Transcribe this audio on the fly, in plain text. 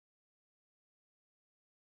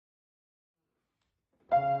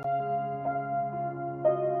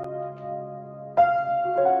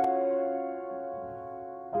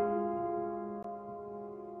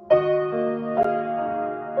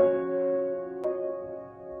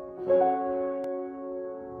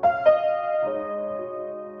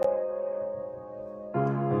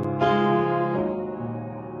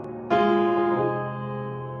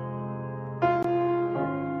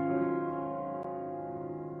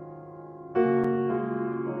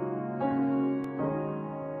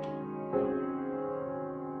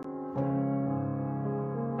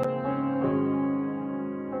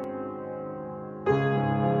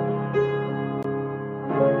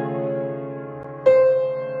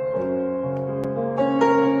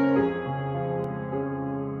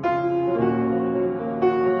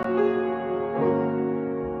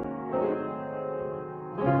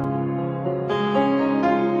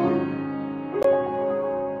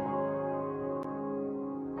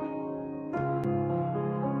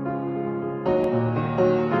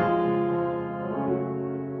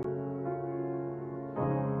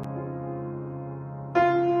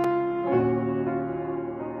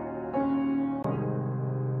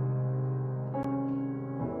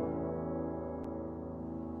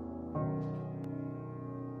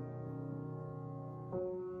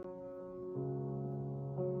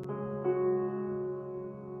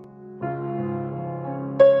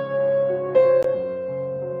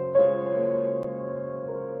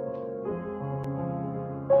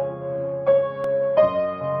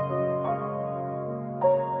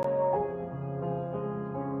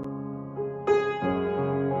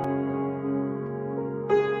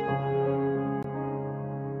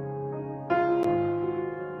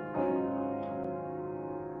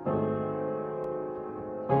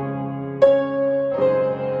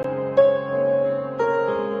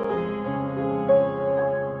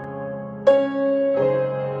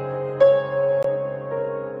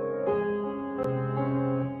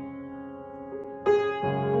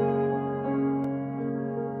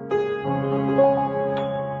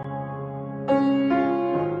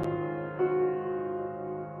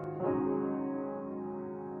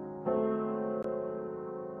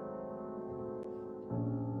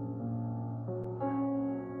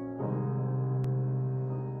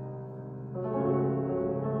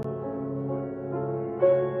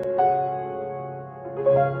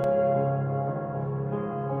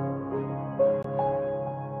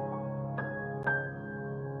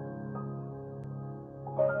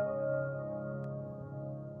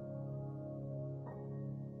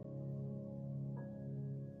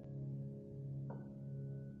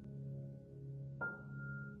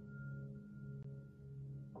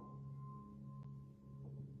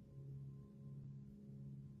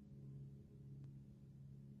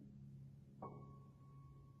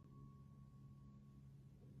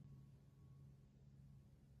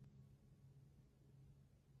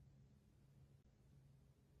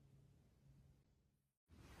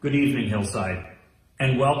Good evening, Hillside,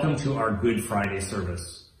 and welcome to our Good Friday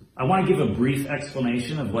service. I want to give a brief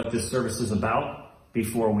explanation of what this service is about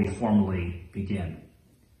before we formally begin.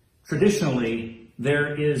 Traditionally,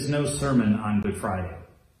 there is no sermon on Good Friday,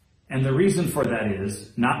 and the reason for that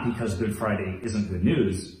is not because Good Friday isn't good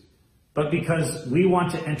news, but because we want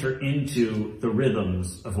to enter into the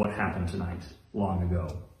rhythms of what happened tonight long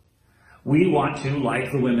ago. We want to,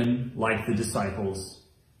 like the women, like the disciples,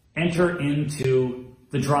 enter into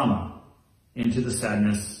the drama, into the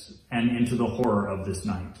sadness, and into the horror of this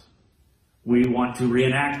night. We want to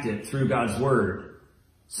reenact it through God's Word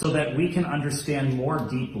so that we can understand more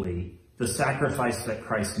deeply the sacrifice that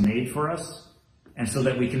Christ made for us, and so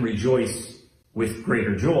that we can rejoice with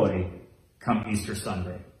greater joy come Easter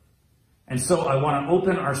Sunday. And so I want to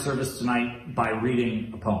open our service tonight by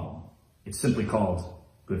reading a poem. It's simply called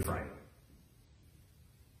Good Friday.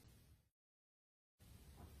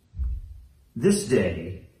 This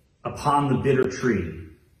day, upon the bitter tree,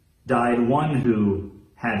 died one who,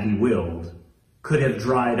 had he willed, could have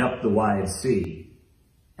dried up the wide sea,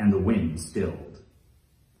 and the wind stilled.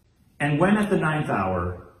 And when at the 9th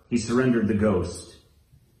hour he surrendered the ghost,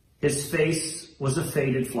 his face was a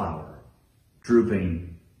faded flower,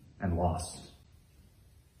 drooping and lost.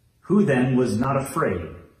 Who then was not afraid,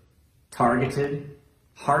 targeted,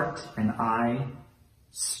 heart and eye,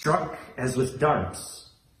 struck as with darts,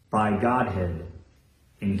 by Godhead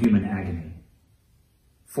in human agony.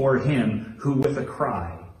 For him who with a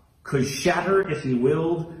cry could shatter, if he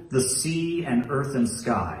willed, the sea and earth and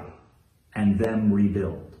sky, and them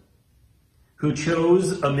rebuild. Who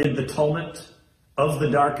chose amid the tumult of the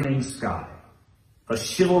darkening sky a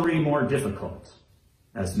chivalry more difficult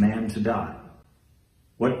as man to die.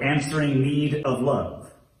 What answering need of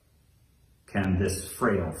love can this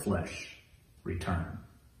frail flesh return?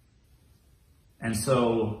 And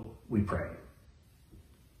so we pray.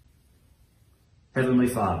 Heavenly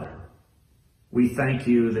Father, we thank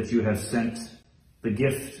you that you have sent the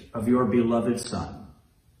gift of your beloved Son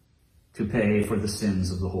to pay for the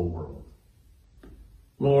sins of the whole world.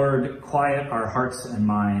 Lord, quiet our hearts and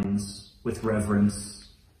minds with reverence,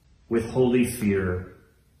 with holy fear,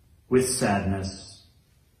 with sadness,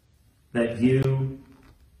 that you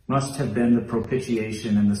must have been the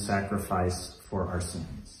propitiation and the sacrifice for our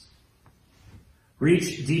sins.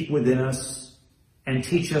 Reach deep within us and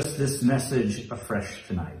teach us this message afresh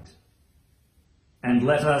tonight. And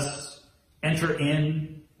let us enter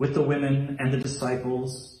in with the women and the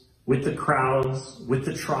disciples, with the crowds, with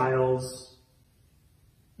the trials,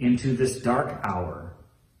 into this dark hour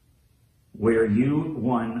where you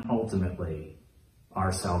won ultimately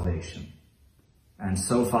our salvation. And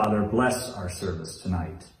so, Father, bless our service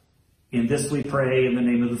tonight. In this we pray in the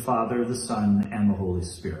name of the Father, the Son, and the Holy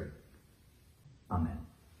Spirit. Amen.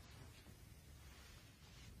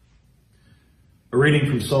 A reading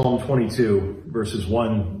from Psalm 22, verses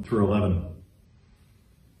 1 through 11.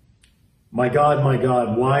 My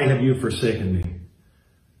God, why have you forsaken me?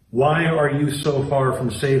 Why are you so far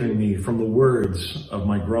from saving me from the words of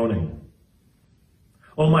my groaning?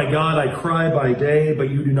 Oh my God, I cry by day, but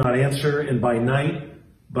you do not answer, and by night,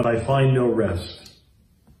 but I find no rest.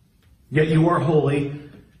 Yet you are holy,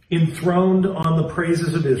 enthroned on the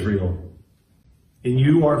praises of Israel. In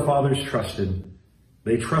you our fathers trusted.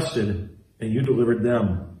 They trusted, and you delivered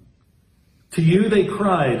them. To you they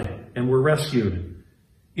cried and were rescued.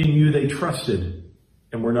 In you they trusted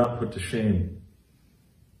and were not put to shame.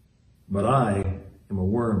 But I am a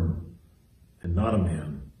worm and not a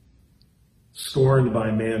man, scorned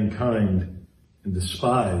by mankind and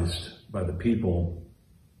despised by the people.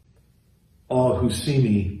 All who see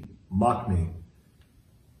me mock me.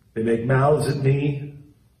 They make mouths at me.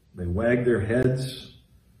 They wag their heads.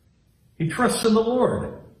 He trusts in the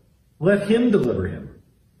Lord. Let him deliver him.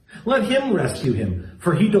 Let him rescue him,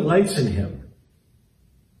 for he delights in him.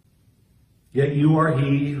 Yet you are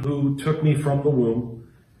he who took me from the womb.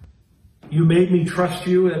 You made me trust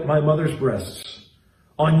you at my mother's breasts.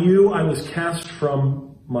 On you I was cast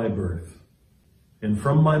from my birth. And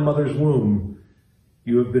from my mother's womb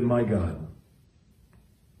you have been my God.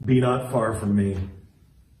 Be not far from me,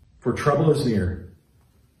 for trouble is near,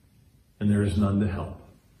 and there is none to help.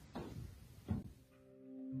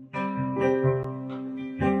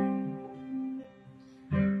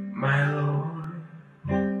 My Lord,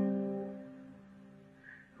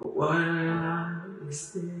 what love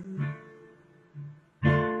is this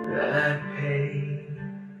that paid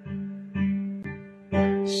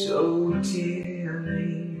so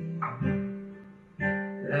dearly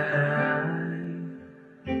that I,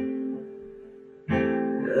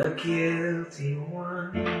 the guilty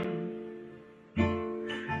one,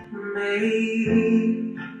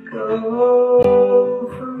 may go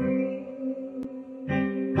free.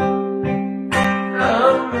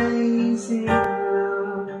 Amazing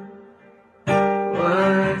love,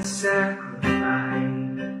 what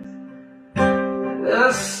sacrifice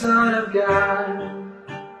the Son of God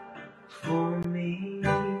for me.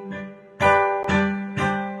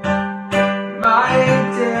 My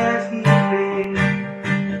debt he paid,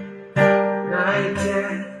 my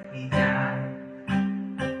debt he died,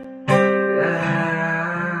 that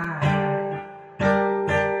I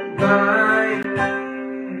might live.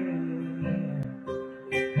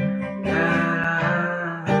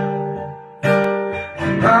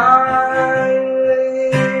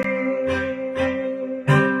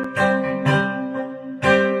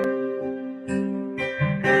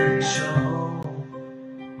 And so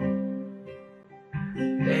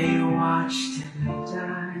they watched him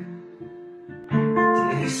die,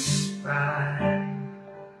 despised,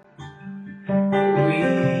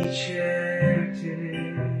 rejected,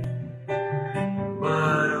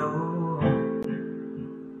 but oh,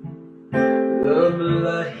 the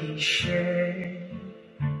blood he shed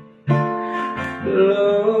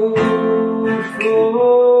flowed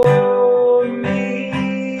for me.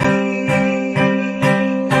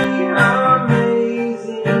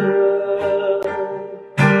 Amazing love,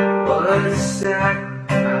 what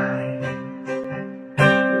sacrifice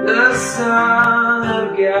the Son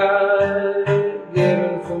of God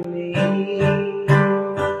given for me.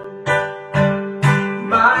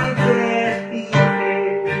 My debt he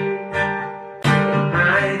paid,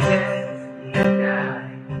 my debt he died.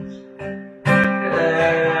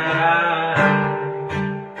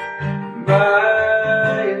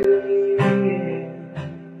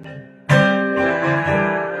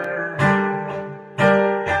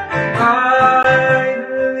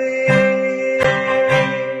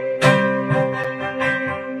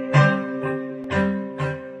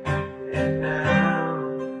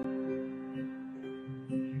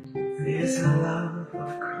 This love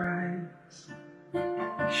of Christ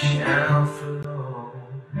shall flow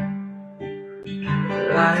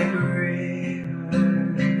like rivers,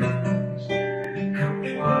 come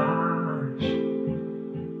wash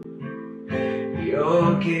your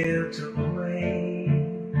guilt away,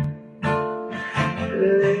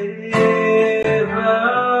 live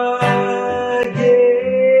again.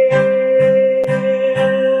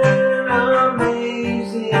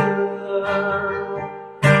 Amazing love,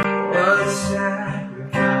 what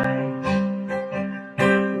sacrifice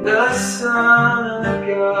the Son of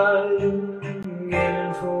God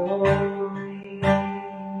given for me.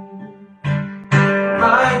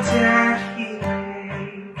 My debt he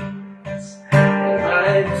pays, and my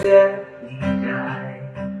debt he died.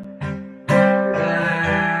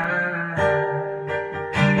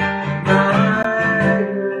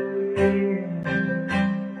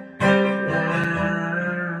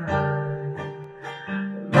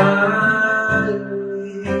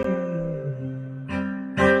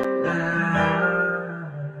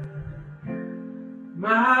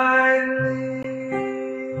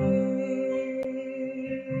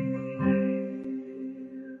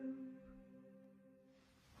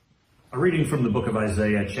 A reading from the book of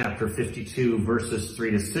Isaiah, chapter 52, verses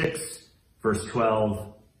 3 to 6, verse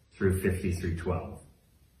 12 through 50 through 12.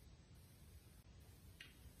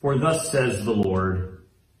 For thus says the Lord,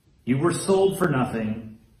 you were sold for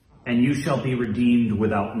nothing, and you shall be redeemed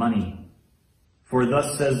without money. For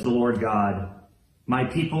thus says the Lord God, my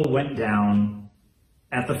people went down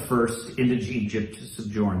at the first into Egypt to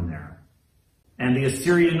sojourn there, and the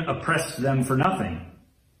Assyrian oppressed them for nothing.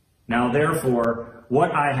 Now therefore,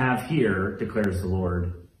 what I have here, declares the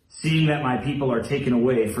Lord, seeing that my people are taken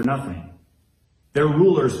away for nothing. Their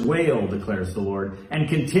rulers wail, declares the Lord, and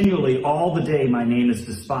continually all the day my name is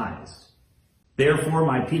despised. Therefore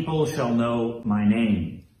my people shall know my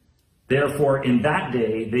name. Therefore in that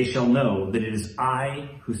day they shall know that it is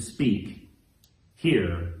I who speak.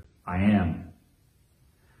 Here I am.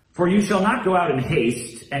 For you shall not go out in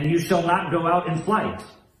haste, and you shall not go out in flight,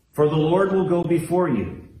 for the Lord will go before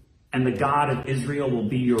you, and the God of Israel will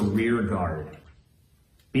be your rear guard.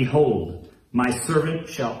 Behold, my servant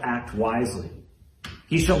shall act wisely.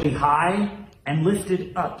 He shall be high and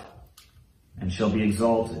lifted up, and shall be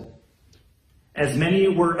exalted. As many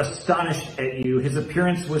were astonished at you, his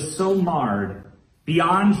appearance was so marred,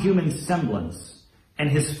 beyond human semblance, and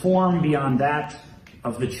his form beyond that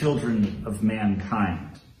of the children of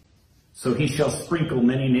mankind. So he shall sprinkle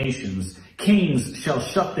many nations. Kings shall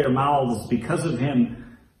shut their mouths because of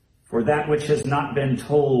him, for that which has not been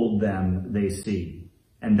told them they see,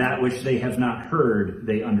 and that which they have not heard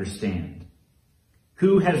they understand.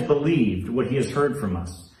 Who has believed what he has heard from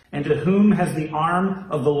us? And to whom has the arm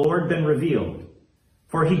of the Lord been revealed?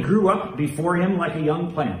 For he grew up before him like a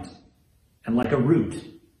young plant, and like a root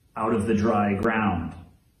out of the dry ground.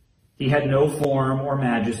 He had no form or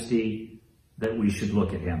majesty that we should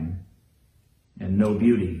look at him, and no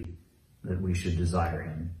beauty that we should desire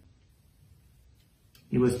him.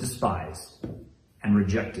 He was despised and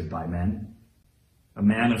rejected by men, a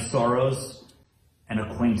man of sorrows and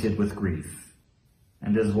acquainted with grief,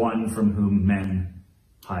 and as one from whom men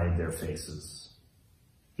hide their faces.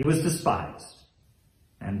 He was despised,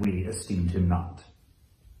 and we esteemed him not.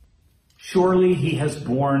 Surely he has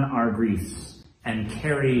borne our griefs and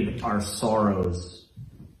carried our sorrows,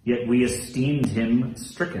 yet we esteemed him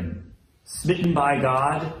stricken, smitten by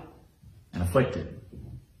God, and afflicted.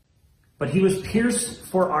 But he was pierced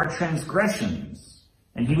for our transgressions,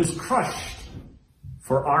 and he was crushed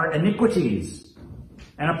for our iniquities.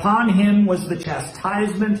 And upon him was the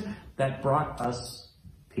chastisement that brought us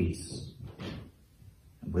peace.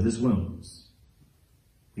 And with his wounds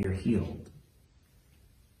we are healed.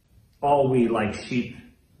 All we like sheep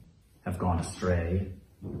have gone astray.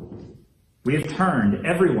 We have turned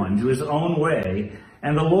everyone to his own way,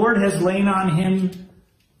 and the Lord has laid on him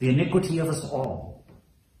the iniquity of us all.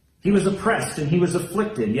 He was oppressed and he was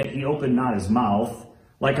afflicted, yet he opened not his mouth.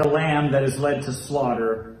 Like a lamb that is led to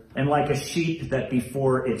slaughter, and like a sheep that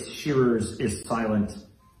before its shearers is silent,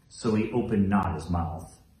 so he opened not his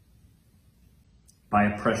mouth. By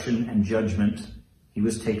oppression and judgment he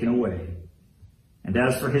was taken away. And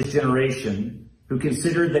as for his generation, who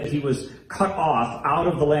considered that he was cut off out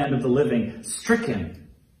of the land of the living, stricken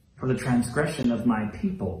for the transgression of my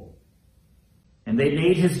people. And they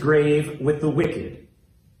made his grave with the wicked,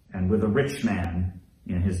 and with a rich man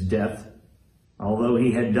in his death, although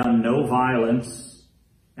he had done no violence,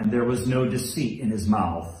 and there was no deceit in his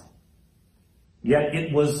mouth. Yet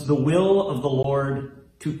it was the will of the Lord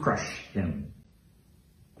to crush him.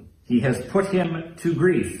 He has put him to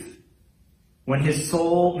grief. When his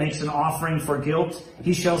soul makes an offering for guilt,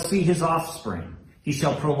 he shall see his offspring. He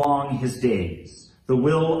shall prolong his days. The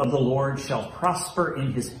will of the Lord shall prosper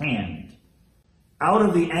in his hand. Out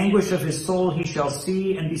of the anguish of his soul he shall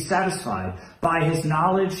see and be satisfied. By his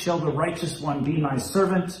knowledge shall the righteous one be my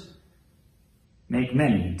servant. Make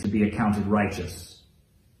many to be accounted righteous,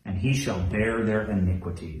 and he shall bear their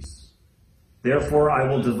iniquities. Therefore I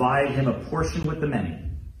will divide him a portion with the many,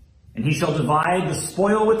 and he shall divide the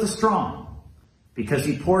spoil with the strong, because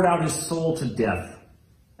he poured out his soul to death,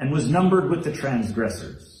 and was numbered with the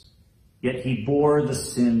transgressors. Yet he bore the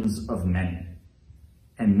sins of many,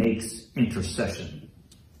 and makes intercession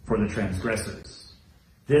for the transgressors.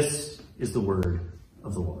 This is the word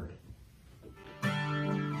of the Lord.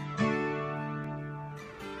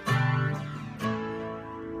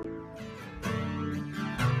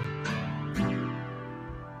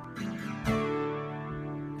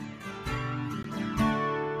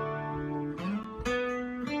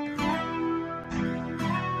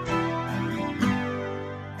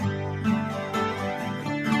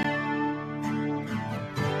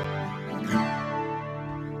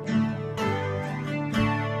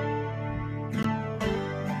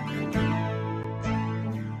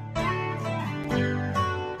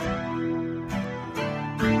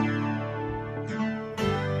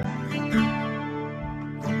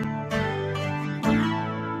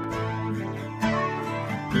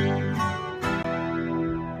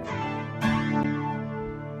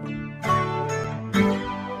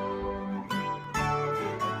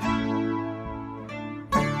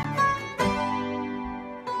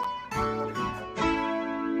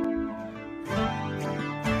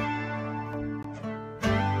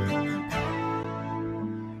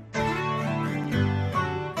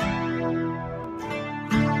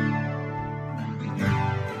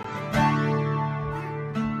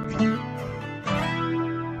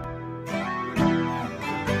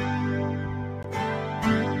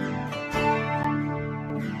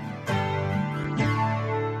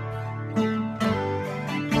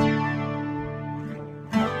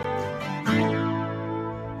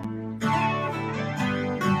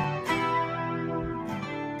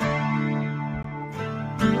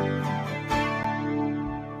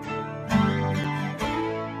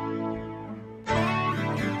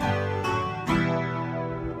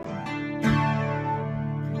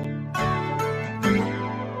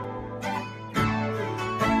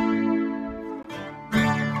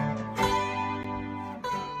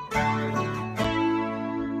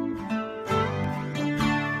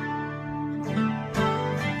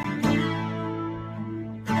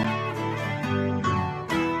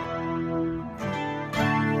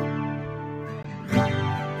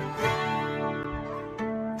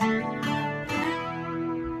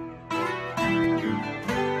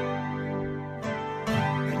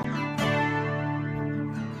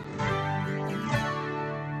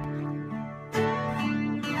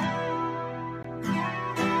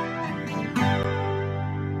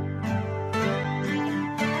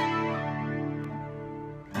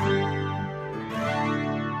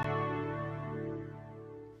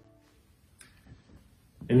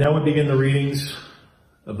 And now we begin the readings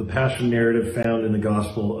of the Passion narrative found in the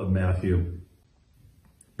Gospel of Matthew,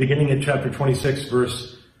 beginning at chapter 26,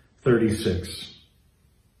 verse 36.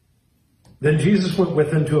 Then Jesus went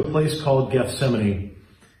with them to a place called Gethsemane,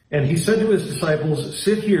 and he said to his disciples,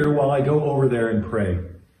 "Sit here while I go over there and pray."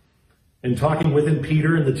 And talking with him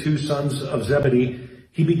Peter and the two sons of Zebedee,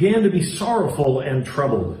 he began to be sorrowful and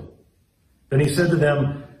troubled. Then he said to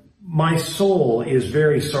them, "My soul is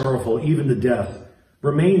very sorrowful, even to death.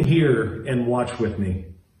 Remain here and watch with me."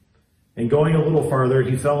 And going a little farther,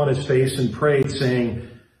 he fell on his face and prayed, saying,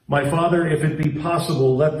 "My Father, if it be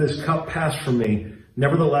possible, let this cup pass from me.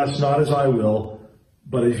 Nevertheless, not as I will,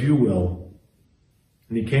 but as you will."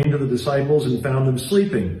 And he came to the disciples and found them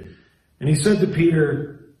sleeping. And he said to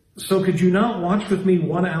Peter, "So could you not watch with me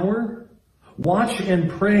 1 hour? Watch and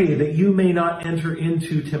pray that you may not enter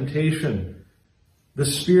into temptation. The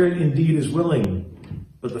spirit indeed is willing,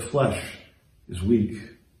 but the flesh is weak."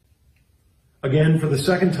 Again, for the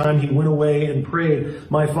second time, he went away and prayed,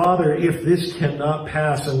 "My Father, if this cannot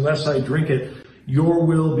pass unless I drink it, your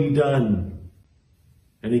will be done."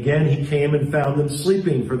 And again he came and found them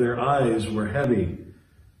sleeping, for their eyes were heavy.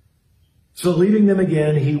 So leaving them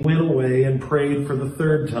again, he went away and prayed for the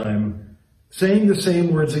third time, saying the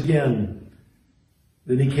same words again.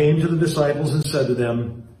 Then he came to the disciples and said to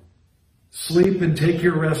them, "Sleep and take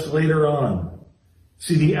your rest later on.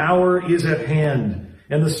 See, the hour is at hand,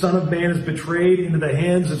 and the Son of Man is betrayed into the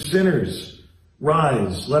hands of sinners.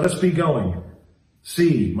 Rise, let us be going.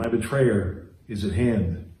 See, my betrayer is at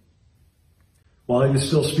hand." While he was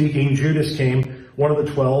still speaking, Judas came, one of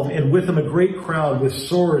the 12, and with him a great crowd with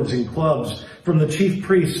swords and clubs from the chief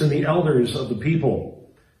priests and the elders of the people.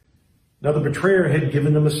 Now the betrayer had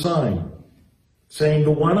given them a sign, saying, "The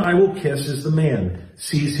one I will kiss is the man.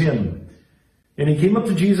 Seize him." And he came up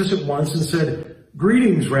to Jesus at once and said,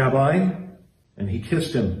 "Greetings, Rabbi." And he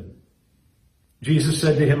kissed him. Jesus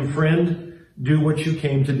said to him, "Friend, do what you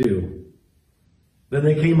came to do." Then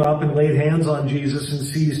they came up and laid hands on Jesus and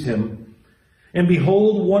seized him. And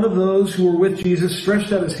behold, one of those who were with Jesus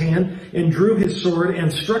stretched out his hand and drew his sword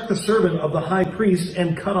and struck the servant of the high priest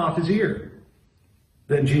and cut off his ear.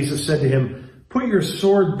 Then Jesus said to him, "Put your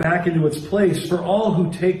sword back into its place, for all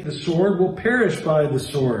who take the sword will perish by the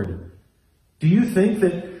sword. Do you think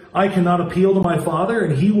that I cannot appeal to my Father,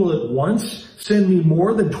 and he will at once send me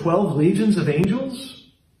more than 12 legions of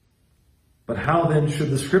angels? But how then should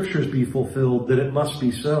the scriptures be fulfilled that it must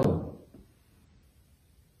be so?"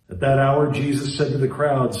 At that hour, Jesus said to the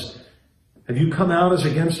crowds, "Have you come out as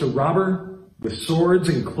against a robber with swords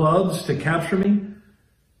and clubs to capture me?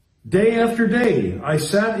 Day after day, I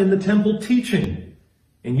sat in the temple teaching,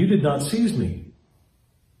 and you did not seize me.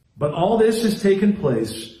 But all this has taken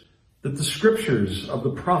place that the scriptures of the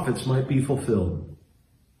prophets might be fulfilled."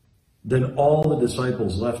 Then all the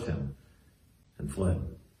disciples left him and fled.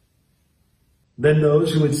 Then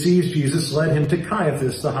those who had seized Jesus led him to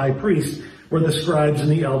Caiaphas, the high priest, where the scribes and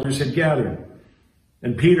the elders had gathered.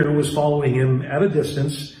 And Peter was following him at a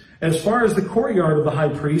distance as far as the courtyard of the high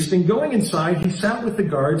priest, and going inside, he sat with the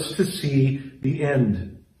guards to see the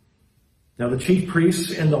end. Now the chief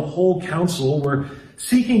priests and the whole council were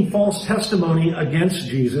seeking false testimony against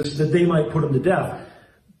Jesus that they might put him to death.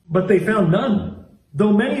 But they found none,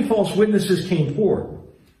 though many false witnesses came forward.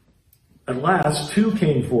 At last, 2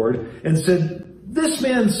 came forward and said, "This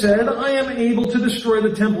man said, I am able to destroy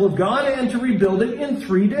the temple of God and to rebuild it in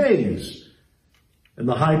 3 days. And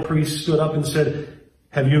the high priest stood up and said,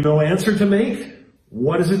 "Have you no answer to make?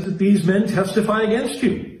 What is it that these men testify against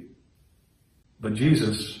you?" But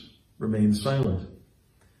Jesus remained silent.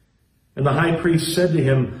 And the high priest said to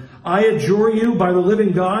him, "I adjure you by the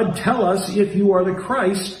living God, tell us if you are the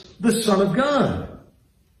Christ, the Son of God."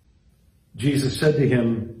 Jesus said to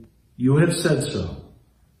him, "You have said so.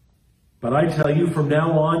 But I tell you, from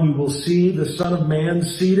now on you will see the Son of Man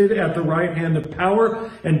seated at the right hand of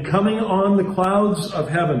power and coming on the clouds of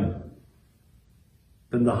heaven."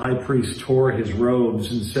 Then the high priest tore his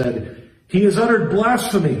robes and said, "He has uttered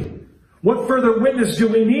blasphemy. What further witness do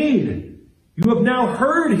we need? You have now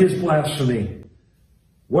heard his blasphemy.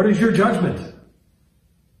 What is your judgment?"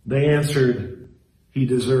 They answered, "He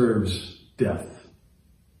deserves death."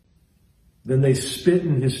 Then they spit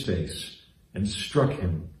in his face and struck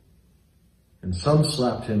him. And some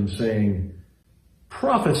slapped him, saying,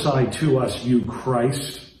 "Prophesy to us, you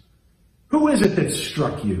Christ. Who is it that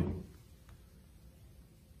struck you?"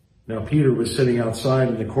 Now Peter was sitting outside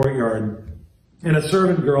in the courtyard, and a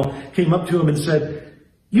servant girl came up to him and said,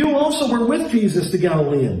 "You also were with Jesus the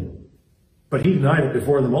Galilean." But he denied it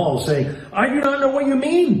before them all, saying, "I do not know what you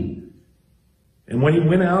mean." And when he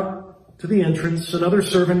went out to the entrance, another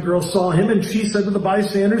servant girl saw him, and she said to the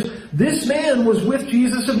bystanders, "This man was with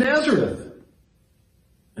Jesus of Nazareth."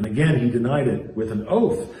 And again he denied it with an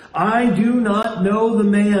oath, "I do not know the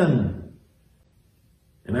man."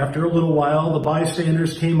 And after a little while, the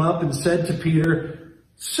bystanders came up and said to Peter,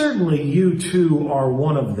 "Certainly you too are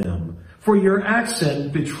one of them, for your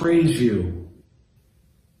accent betrays you."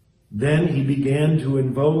 Then he began to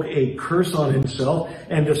invoke a curse on himself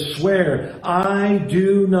and to swear, "I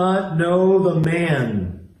do not know the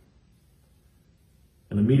man."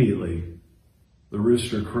 And immediately the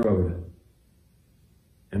rooster crowed.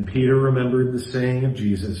 And Peter remembered the saying of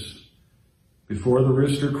Jesus, "Before the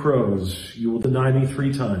rooster crows, you will deny me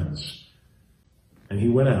 3 times." And he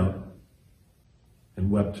went out and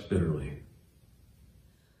wept bitterly.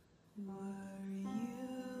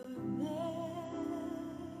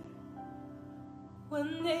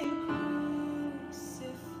 When they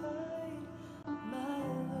crucified my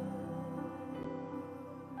Lord,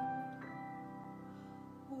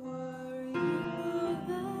 were you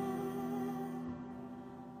there?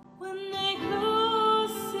 When they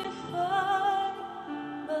crucified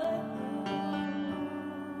my Lord,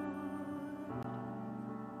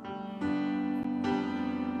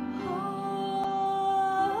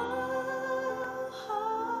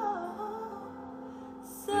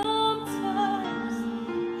 sometimes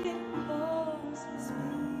it causes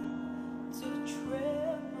me to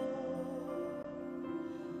tremble,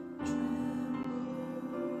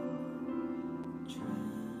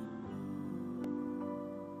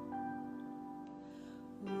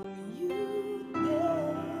 Were you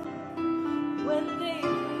there when they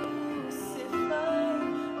crucified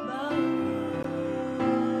my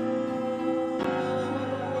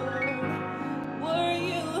Lord? Were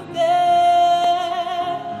you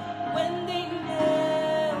there when they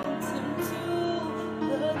nailed him to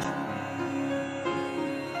the tree?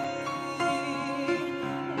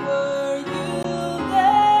 Were you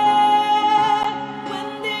there when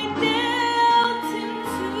they nailed him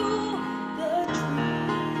to the tree?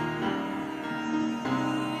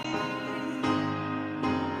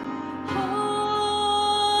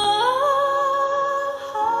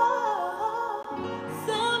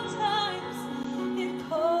 Sometimes it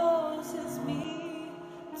causes me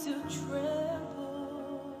to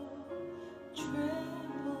tremble,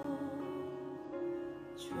 tremble,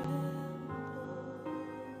 tremble.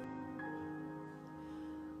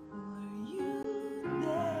 Were you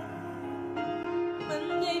there when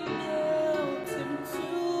they nailed him to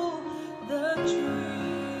the tree?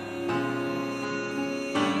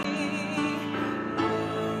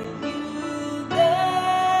 Were you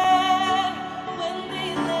there when they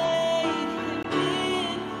laid him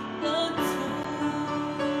in the tomb?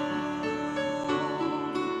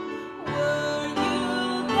 Were you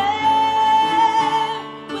there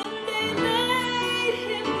when they laid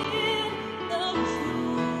him in the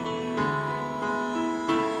tomb?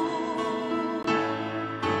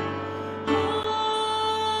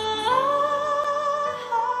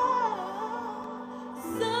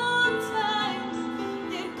 Sometimes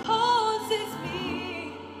it causes me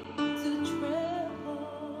to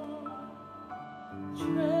tremble,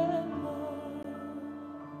 tremble,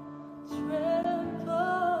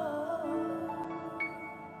 tremble.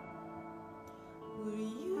 Were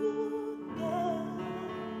you there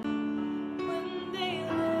when they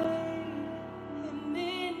laid him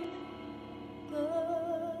in the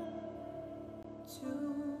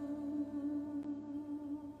tomb?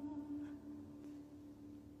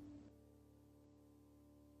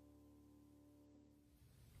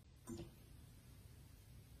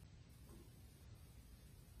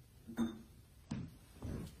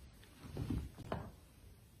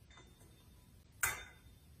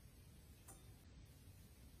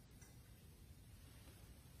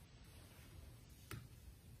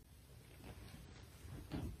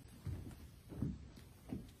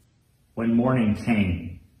 When morning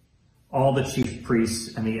came, all the chief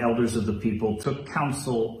priests and the elders of the people took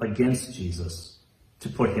counsel against Jesus to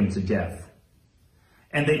put him to death.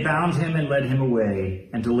 And they bound him and led him away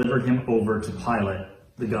and delivered him over to Pilate,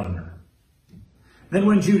 the governor. Then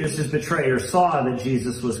when Judas, his betrayer, saw that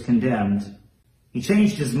Jesus was condemned, he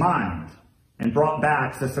changed his mind and brought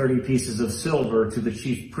back the 30 pieces of silver to the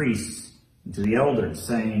chief priests and to the elders,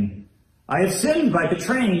 saying, "I have sinned by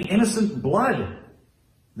betraying innocent blood."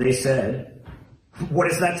 They said, "What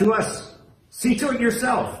is that to us? See to it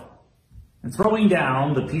yourself." And throwing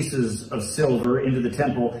down the pieces of silver into the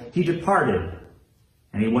temple, he departed,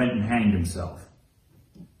 and he went and hanged himself.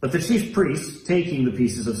 But the chief priests, taking the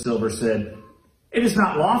pieces of silver, said, "It is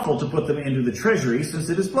not lawful to put them into the treasury, since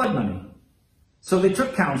it is blood money." So they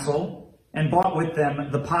took counsel and bought with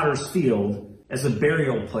them the potter's field as a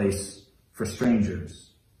burial place for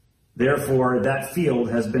strangers. Therefore, that field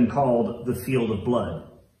has been called the field of blood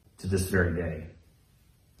to this very day.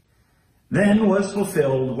 Then was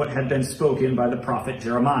fulfilled what had been spoken by the prophet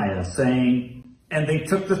Jeremiah, saying, And they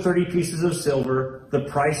took the 30 pieces of silver, the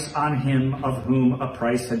price on him of whom a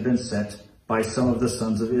price had been set by some of the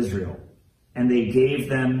sons of Israel, and they gave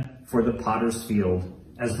them for the potter's field,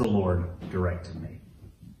 as the Lord directed me.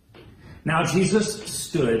 Now Jesus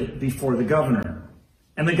stood before the governor,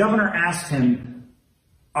 and the governor asked him,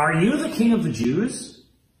 Are you the king of the Jews?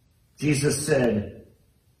 Jesus said,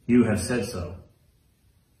 You have said so.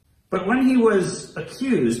 But when he was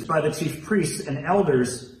accused by the chief priests and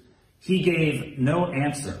elders, he gave no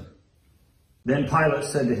answer. Then Pilate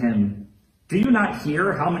said to him, Do you not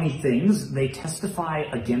hear how many things they testify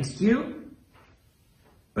against you?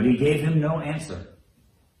 But he gave him no answer,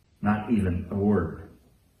 not even a word.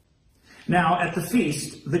 Now at the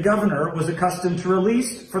feast, the governor was accustomed to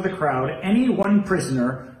release for the crowd any one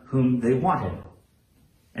prisoner whom they wanted.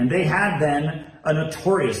 And they had then a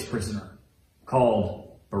notorious prisoner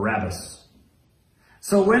called Barabbas.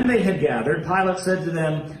 So when they had gathered, Pilate said to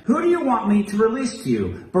them, Who do you want me to release to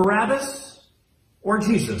you, Barabbas or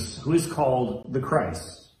Jesus, who is called the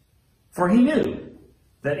Christ? For he knew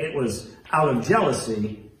that it was out of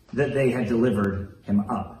jealousy that they had delivered him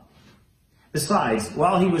up. Besides,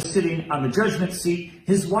 while he was sitting on the judgment seat,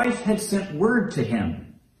 his wife had sent word to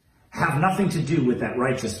him, Have nothing to do with that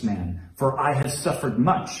righteous man, for I have suffered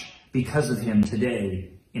much because of him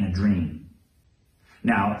today in a dream.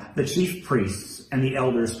 Now the chief priests and the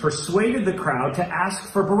elders persuaded the crowd to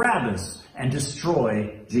ask for Barabbas and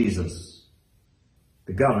destroy Jesus.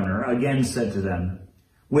 The governor again said to them,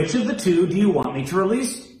 Which of the two do you want me to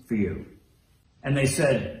release for you? And they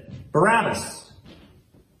said, Barabbas.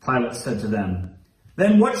 Pilate said to them,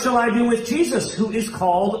 Then what shall I do with Jesus, who is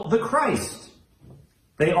called the Christ?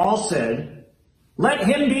 They all said, Let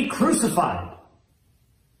him be crucified.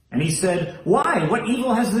 And he said, Why? What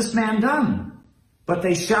evil has this man done? But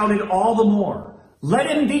they shouted all the more, Let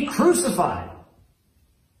him be crucified.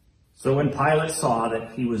 So when Pilate saw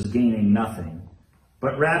that he was gaining nothing,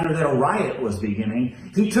 but rather that a riot was beginning,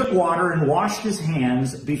 he took water and washed his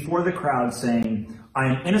hands before the crowd, saying, I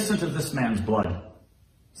am innocent of this man's blood.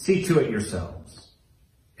 See to it yourselves.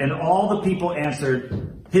 And all the people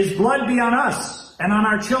answered, His blood be on us and on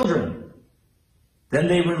our children. Then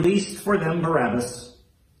they released for them Barabbas,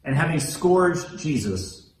 and having scourged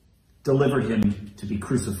Jesus, delivered him to be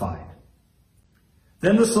crucified.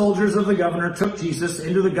 Then the soldiers of the governor took Jesus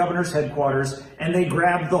into the governor's headquarters, and they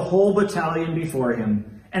grabbed the whole battalion before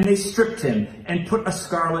him, and they stripped him and put a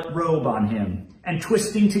scarlet robe on him, and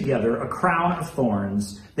twisting together a crown of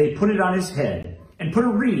thorns, they put it on his head, and put a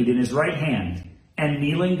reed in his right hand, and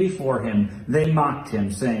kneeling before him, they mocked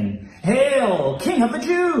him, saying, Hail, King of the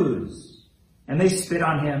Jews! And they spit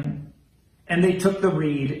on him, and they took the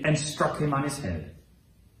reed and struck him on his head.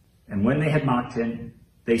 And when they had mocked him,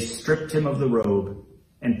 they stripped him of the robe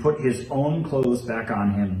and put his own clothes back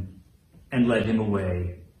on him and led him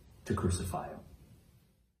away to crucify him.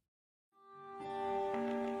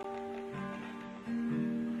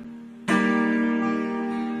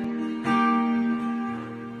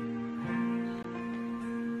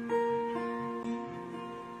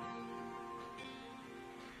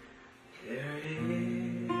 There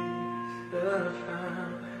is a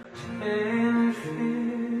fountain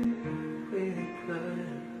filled with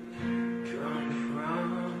blood drawn from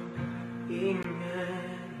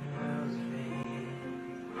Emmanuel's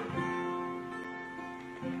veins,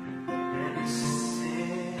 and the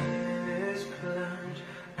sinners plunge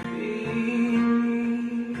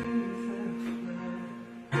beneath the flood,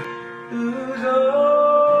 whose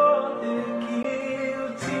all the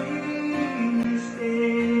guilty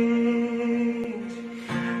stains,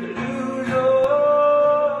 lose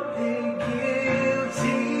all the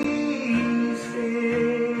guilty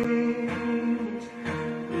stains,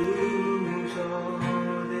 lose all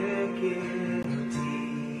the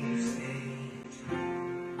guilty stains,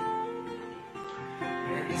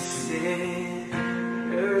 and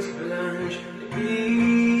sinners plunge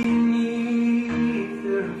beneath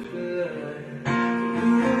the flood,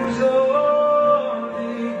 lose all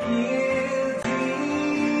the guilty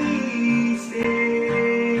stains.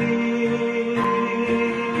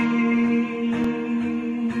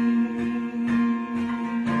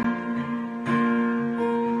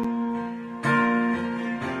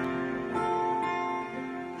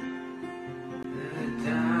 The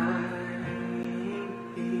dying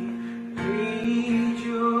thief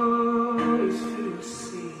rejoices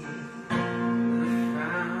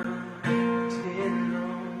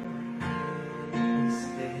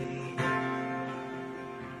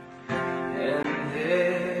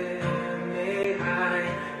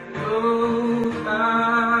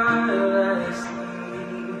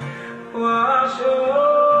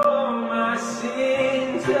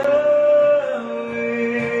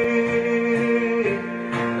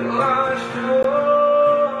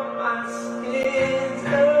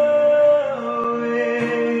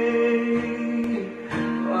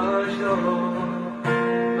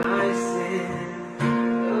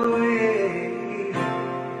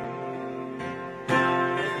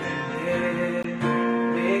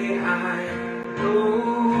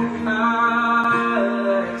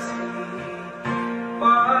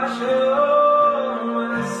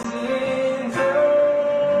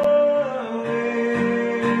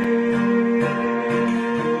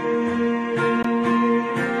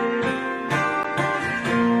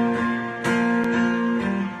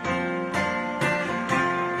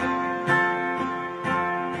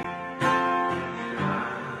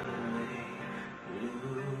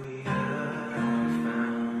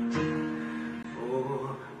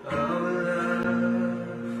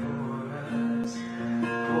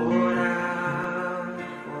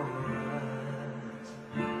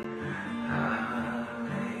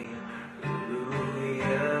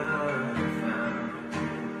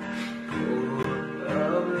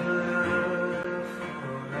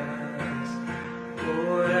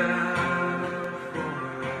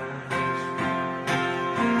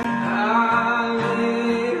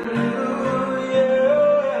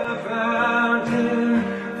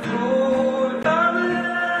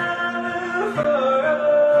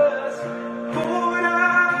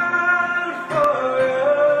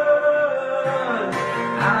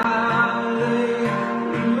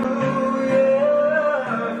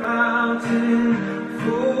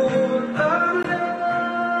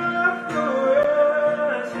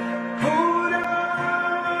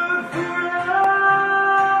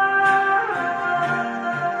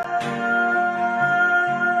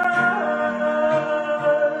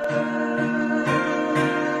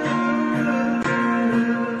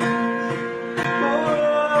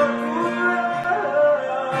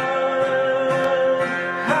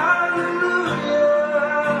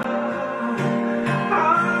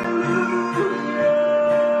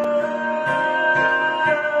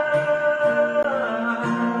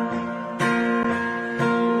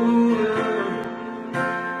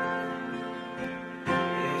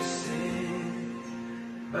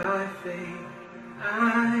faith,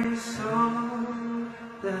 I saw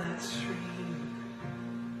that stream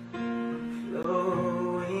of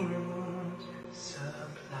flowing wounds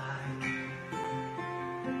supplied,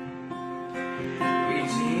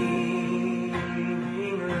 redeeming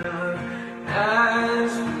love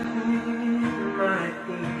has been my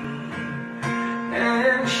theme,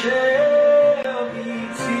 and shall be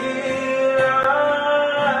till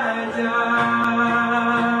I die,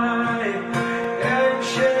 and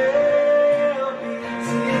shall be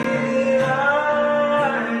till I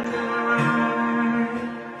die,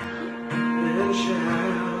 and shall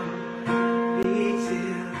be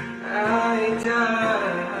till I die.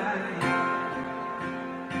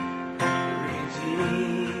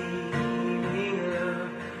 Redeeming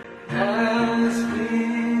love has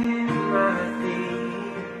been my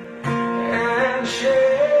theme, and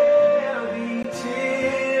shall be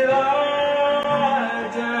till I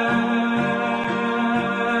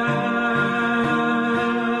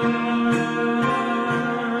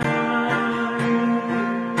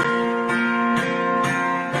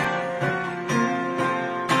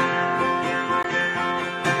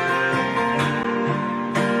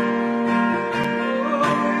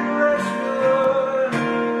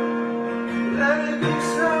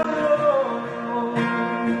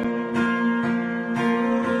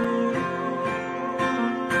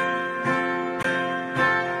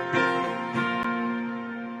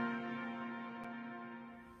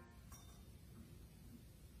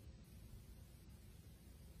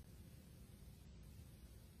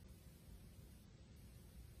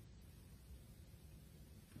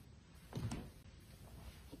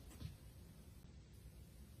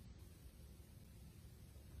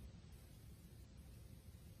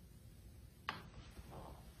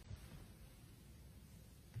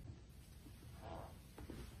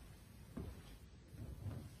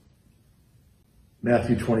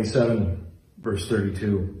Matthew 27, verse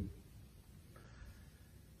 32.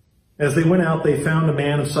 As they went out, they found a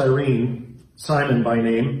man of Cyrene, Simon by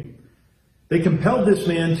name. They compelled this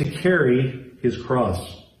man to carry his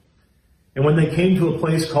cross. And when they came to a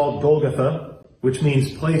place called Golgotha, which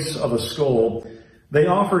means place of a skull, they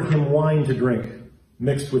offered him wine to drink,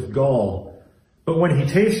 mixed with gall. But when he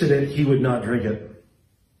tasted it, he would not drink it.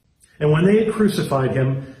 And when they had crucified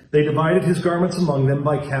him, they divided his garments among them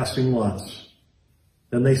by casting lots.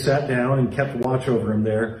 Then they sat down and kept watch over him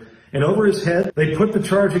there. And over his head they put the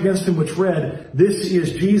charge against him which read, "This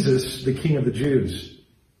is Jesus, the King of the Jews."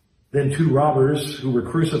 Then two robbers who were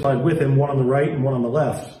crucified with him, one on the right and one on the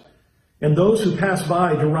left. And those who passed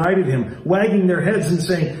by derided him, wagging their heads and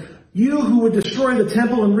saying, "You who would destroy the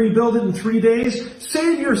temple and rebuild it in 3 days,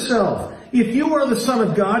 save yourself. If you are the Son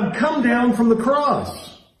of God, come down from the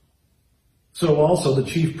cross." So also the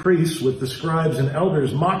chief priests with the scribes and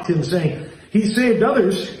elders mocked him, saying, "He saved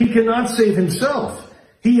others, he cannot save himself.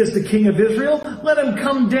 He is the King of Israel. Let him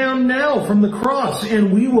come down now from the cross,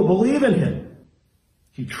 and we will believe in him.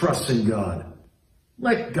 He trusts in God.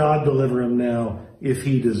 Let God deliver him now, if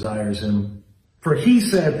he desires him. For he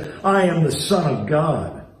said, 'I am the Son of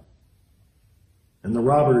God.'" And the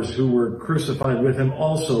robbers who were crucified with him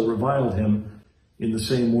also reviled him in the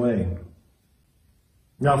same way.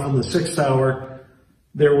 Now from the 6th hour,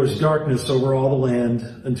 there was darkness over all the land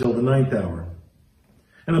until the 9th hour.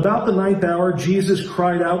 And about the 9th hour, Jesus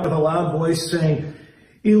cried out with a loud voice, saying,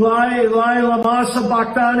 "Eli, Eli, lama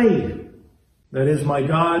sabachthani?" That is, my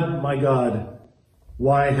God,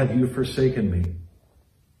 why have you forsaken me?"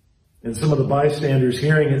 And some of the bystanders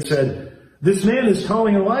hearing it said, "This man is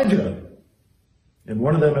calling Elijah." And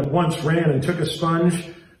one of them at once ran and took a sponge,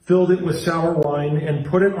 filled it with sour wine, and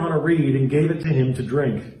put it on a reed and gave it to him to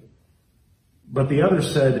drink. But the other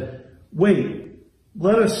said, "Wait,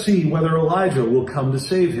 let us see whether Elijah will come to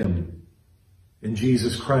save him." And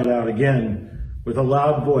Jesus cried out again with a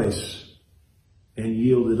loud voice and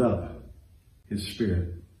yielded up his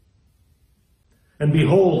spirit. And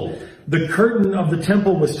behold, the curtain of the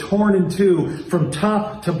temple was torn in two from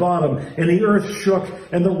top to bottom, and the earth shook,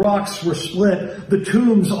 and the rocks were split. The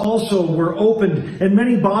tombs also were opened, and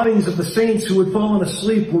many bodies of the saints who had fallen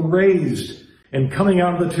asleep were raised. And coming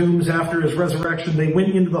out of the tombs after his resurrection, they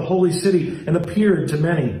went into the holy city and appeared to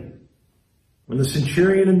many. When the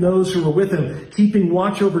centurion and those who were with him, keeping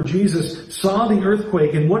watch over Jesus, saw the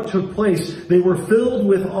earthquake and what took place, they were filled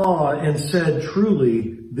with awe and said,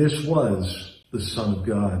 "Truly, this was the Son of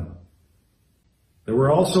God." There were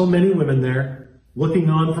also many women there, looking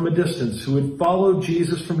on from a distance, who had followed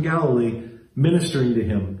Jesus from Galilee, ministering to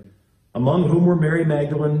him, among whom were Mary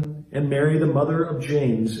Magdalene and Mary, the mother of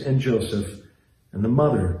James and Joseph, and the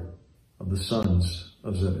mother of the sons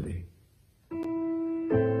of Zebedee.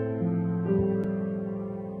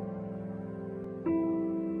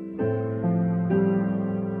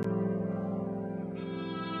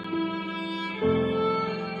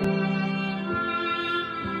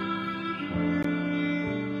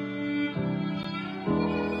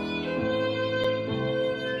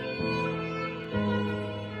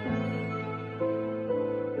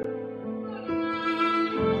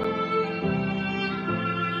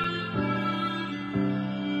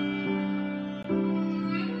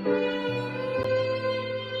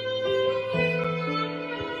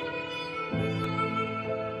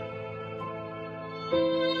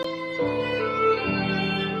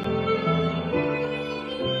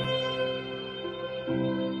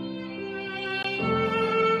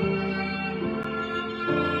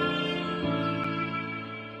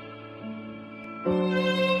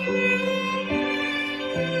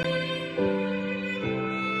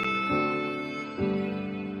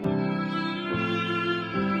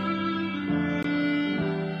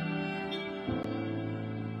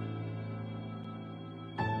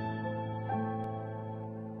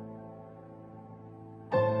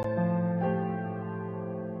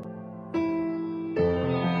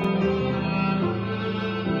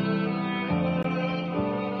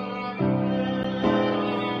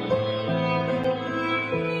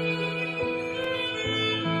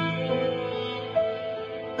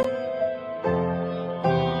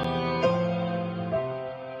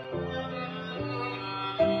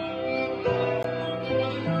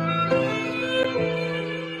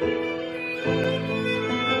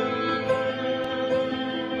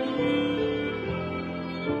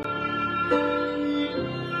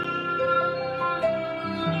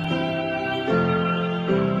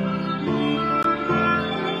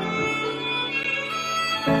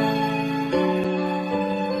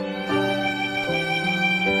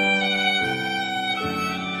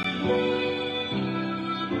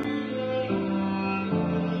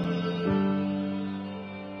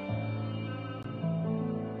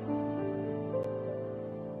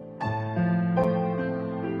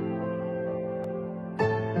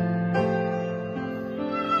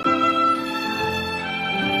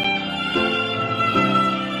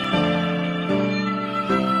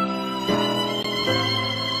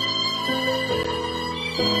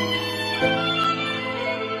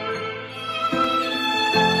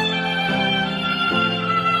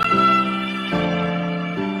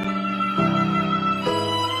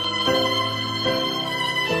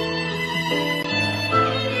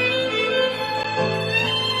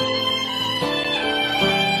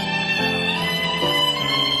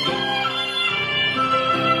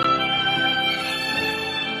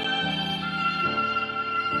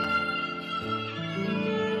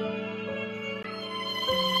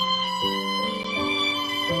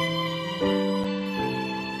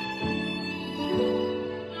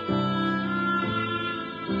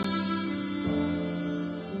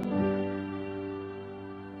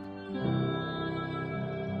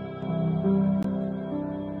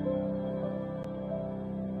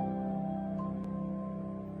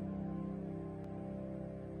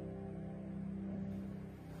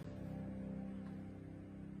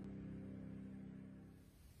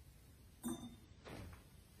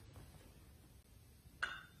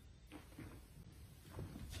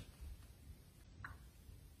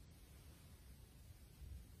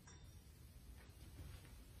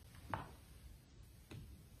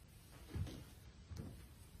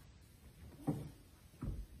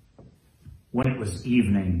 When it was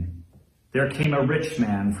evening, there came a rich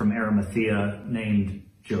man from Arimathea named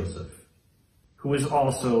Joseph, who was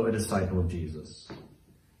also a disciple of Jesus.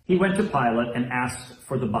 He went to Pilate and asked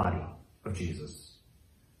for the body of Jesus.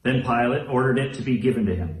 Then Pilate ordered it to be given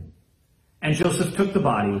to him. And Joseph took the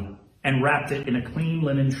body and wrapped it in a clean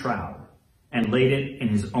linen shroud and laid it in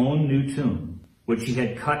his own new tomb, which he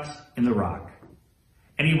had cut in the rock.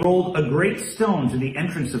 And he rolled a great stone to the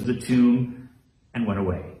entrance of the tomb and went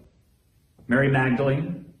away. Mary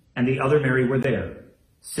Magdalene and the other Mary were there,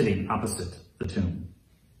 sitting opposite the tomb.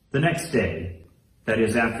 The next day, that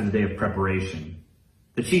is after the day of preparation,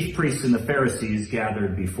 the chief priests and the Pharisees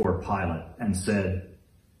gathered before Pilate and said,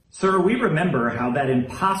 "Sir, we remember how that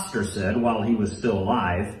impostor said while he was still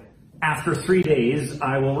alive, 'After 3 days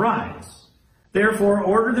I will rise.' Therefore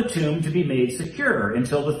order the tomb to be made secure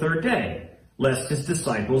until the 3rd day, lest his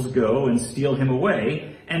disciples go and steal him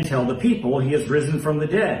away and tell the people he has risen from the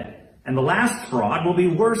dead. And the last fraud will be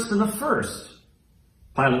worse than the first."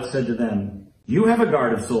 Pilate said to them, "You have a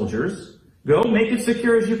guard of soldiers. Go make it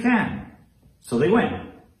secure as you can." So they went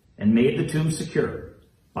and made the tomb secure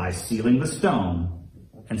by sealing the stone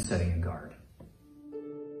and setting a guard.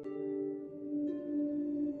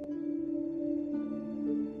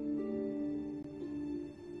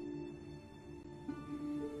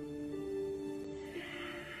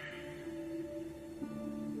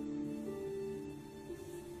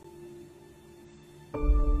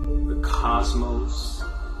 The cosmos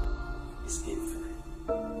is infinite.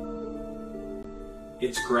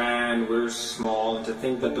 It's grand, we're small, and to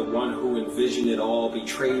think that the one who envisioned it all,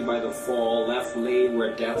 betrayed by the fall, left laid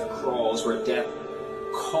where death crawls, where death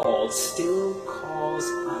called, still calls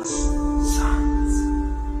us sons,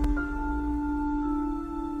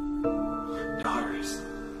 daughters,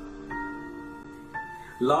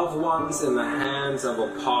 loved ones in the hands of a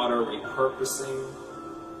potter repurposing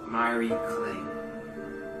miry clay.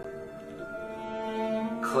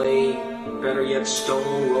 Clay, better yet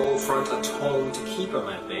stone, roll front a tome to keep them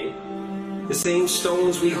at bay. The same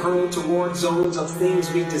stones we hurl toward zones of things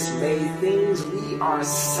we dismay, things we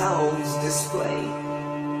ourselves display.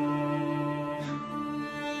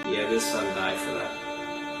 Yeah, this son died for that.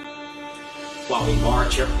 While we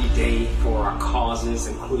march every day for our causes,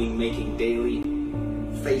 including making daily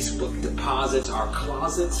Facebook deposits, our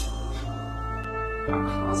closets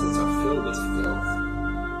are filled with filth.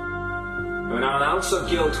 Without an ounce of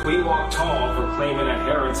guilt, we walk tall, proclaiming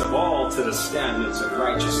adherence of all to the standards of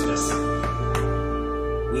righteousness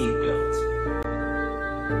we built.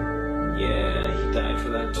 Yeah, he died for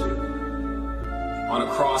that too. On a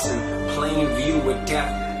cross in plain view with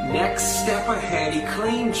death, next step ahead, he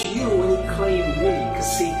claimed you and he claimed me.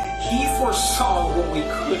 'Cause see, he foresaw what we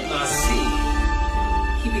could not see.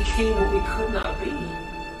 He became what we could not be.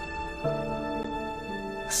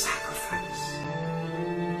 A sacrifice.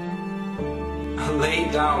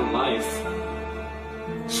 Laid down life,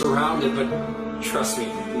 surrounded, but trust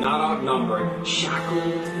me, not outnumbered, shackled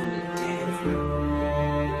in the dead of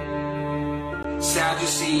night.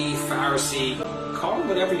 Sadducee, Pharisee, call it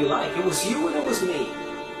whatever you like. It was you and it was me.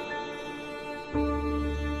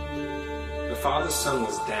 The Father's Son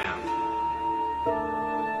was damned,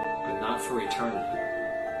 but not for eternity.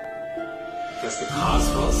 Because the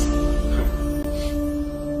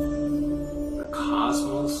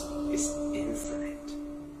cosmos is infinite.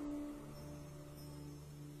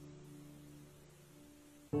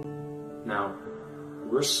 Now,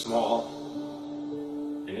 we're small,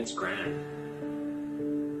 and it's grand.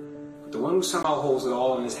 But the one who somehow holds it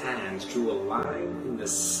all in his hands drew a line in the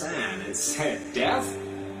sand and said, "Death,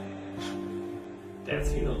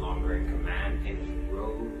 you're no longer in command," and he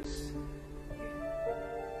rose.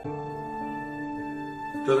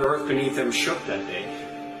 Though the earth beneath him shook that day,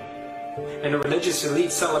 and the religious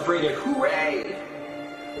elite celebrated, hooray!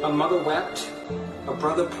 A mother wept, a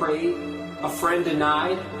brother prayed, a friend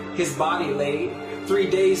denied, his body laid, 3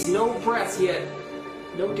 days, no breath, yet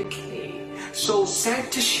no decay. So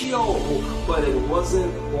sent to Sheol, but it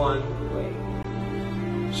wasn't one way.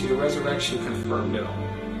 See, the resurrection confirmed it all.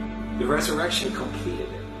 The resurrection completed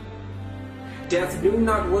it. Death knew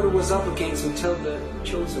not what it was up against until the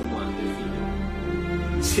chosen one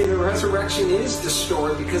defeated it. See, the resurrection is the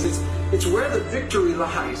story because it's where the victory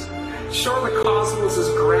lies. Sure, the cosmos is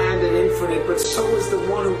grand and infinite, but so is the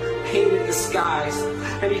one who painted the skies.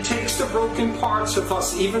 And he takes the broken parts of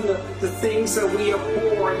us, even the things that we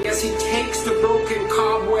abhor. And yes, he takes the broken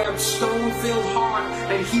cobweb, stone-filled heart,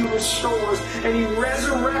 and he restores. And he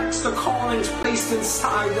resurrects the callings placed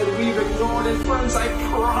inside that we've ignored. And friends, I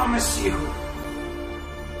promise you,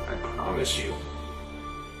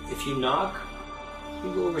 if you knock, he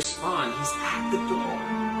will respond. He's at the door.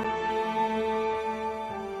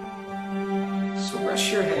 So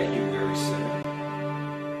rest your head, you weary sinner,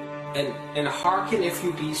 and hearken if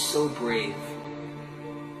you be so brave.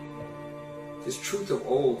 This truth of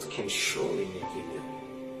old can surely make you new,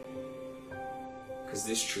 because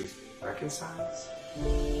this truth reconciles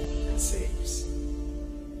and saves.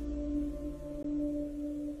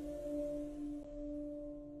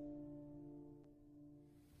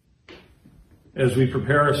 As we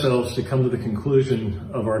prepare ourselves to come to the conclusion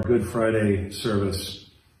of our Good Friday service,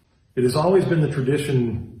 it has always been the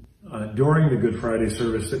tradition during the Good Friday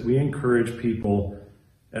service that we encourage people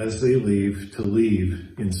as they leave to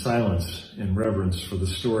leave in silence and reverence for the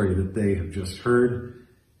story that they have just heard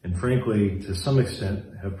and frankly, to some extent,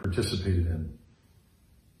 have participated in.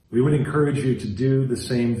 We would encourage you to do the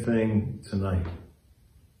same thing tonight.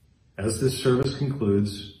 As this service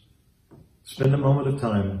concludes, spend a moment of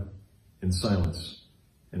time in silence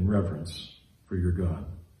and reverence for your God.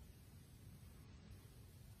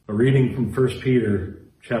 A reading from 1 Peter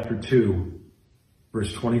chapter 2,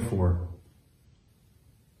 verse 24.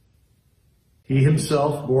 He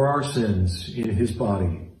himself bore our sins in his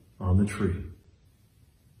body on the tree,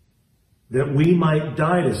 that we might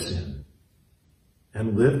die to sin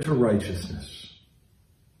and live to righteousness.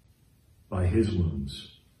 By his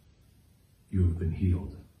wounds you have been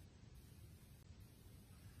healed.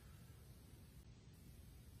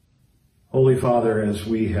 Holy Father, as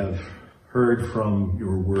we have heard from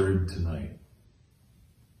your word tonight,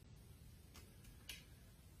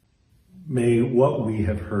 may what we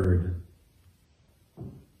have heard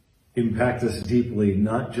impact us deeply,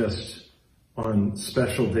 not just on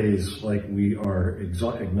special days like we are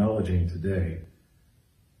acknowledging today,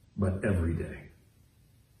 but every day.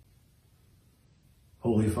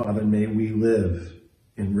 Holy Father, may we live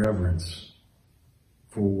in reverence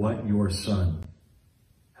for what your Son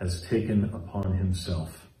has taken upon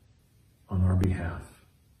himself on our behalf.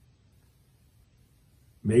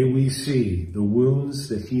 May we see the wounds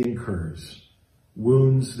that he incurs,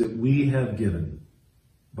 wounds that we have given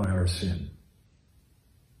by our sin.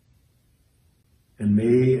 And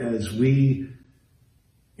may, as we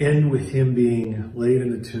end with him being laid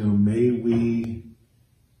in the tomb, may we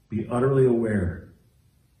be utterly aware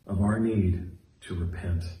of our need to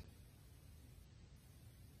repent.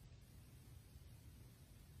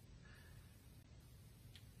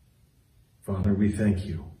 Father, we thank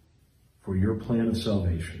you for your plan of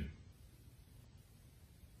salvation.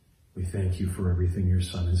 We thank you for everything your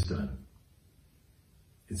Son has done.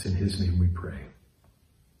 It's in his name we pray.